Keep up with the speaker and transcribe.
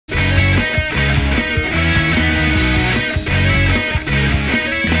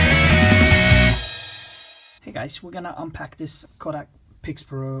guys, we're gonna unpack this Kodak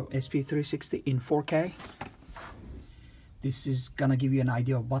Pixpro SP360 in 4K. This is gonna give you an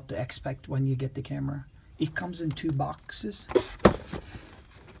idea of what to expect when you get the camera. It comes in 2 boxes.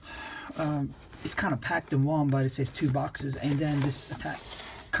 It's kind of packed in one, but it says 2 boxes, and then this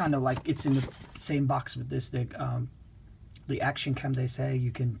kind of like it's in the same box with this. The action cam, they say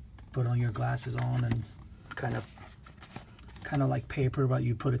you can put on your glasses on, and kind of like paper, but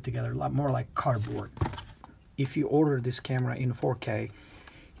you put it together a lot more like cardboard. If you order this camera in 4K,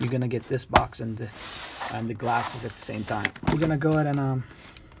 you're gonna get this box and the glasses at the same time. We're gonna go ahead and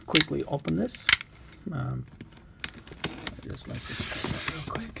quickly open this. I just like to try that real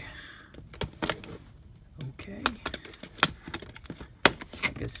quick. Okay. I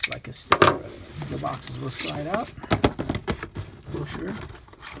guess like a sticker. The boxes will slide out for sure.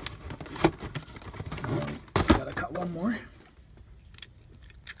 Gotta cut one more.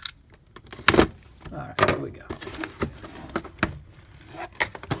 Alright, here we go.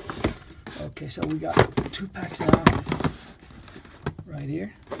 Okay, so we got 2 packs now, right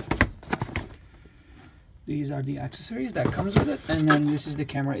here. These are the accessories that comes with it, and then this is the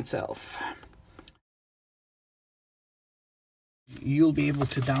camera itself. You'll be able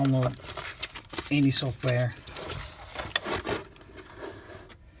to download any software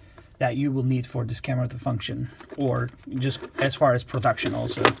that you will need for this camera to function, or just as far as production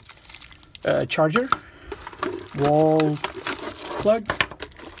also. Charger, wall plug,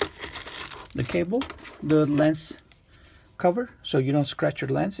 the cable, the lens cover so you don't scratch your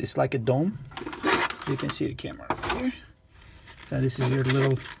lens. It's like a dome. You can see the camera right here. So this is your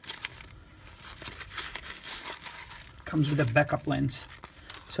little, comes with a backup lens.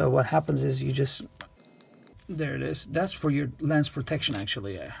 So what happens is you just, there it is. That's for your lens protection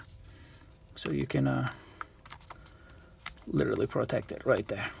actually. Yeah. So you can literally protect it right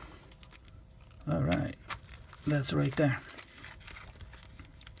there. All right, that's right there.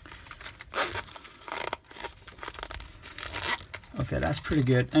 Okay, that's pretty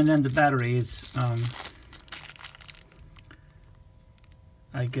good. And then the battery is,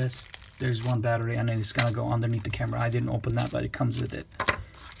 I guess there's one battery, and then it's gonna go underneath the camera. I didn't open that, but it comes with it.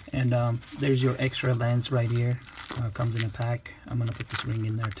 And there's your extra lens right here. Comes in a pack. I'm gonna put this ring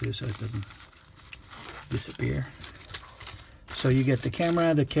in there too, so it doesn't disappear. So you get the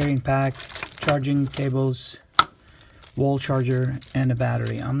camera, the carrying pack, charging cables, wall charger, and a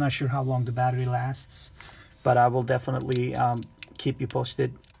battery. I'm not sure how long the battery lasts, but I will definitely keep you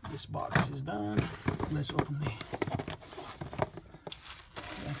posted. This box is done. Let's open the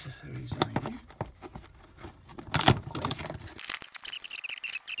accessories right here. Quick.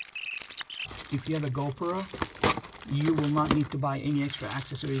 If you have a GoPro, you will not need to buy any extra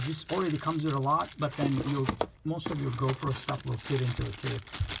accessories. This already comes with a lot, but then most of your GoPro stuff will fit into it too.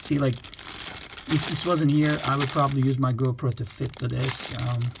 See, like, if this wasn't here, I would probably use my GoPro to fit to this,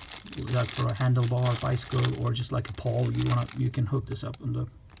 like for a handlebar, bicycle, or just like a pole. You can hook this up on the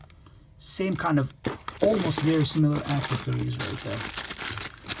same kind of, almost very similar accessories right there.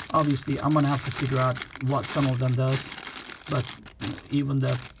 Obviously, I'm gonna have to figure out what some of them does, but even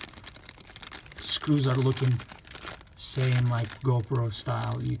the screws are looking same like GoPro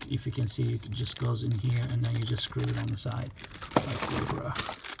style. If you can see, it just goes in here, and then you just screw it on the side like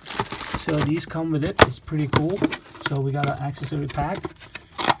GoPro. So these come with it. It's pretty cool. So we got an accessory pack,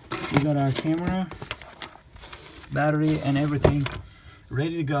 we got our camera, battery, and everything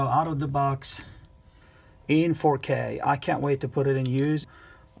ready to go out of the box in 4K. I can't wait to put it in use.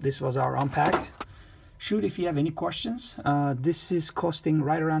 This was our unpack. Shoot, if you have any questions. This is costing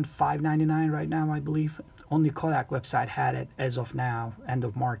right around $5.99 right now, I believe. Only Kodak website had it as of now, end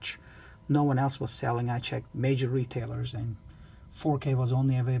of March. No one else was selling. I checked major retailers, and 4K was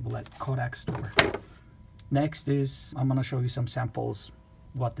only available at Kodak store. Next is, I'm gonna show you some samples,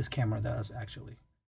 what this camera does actually.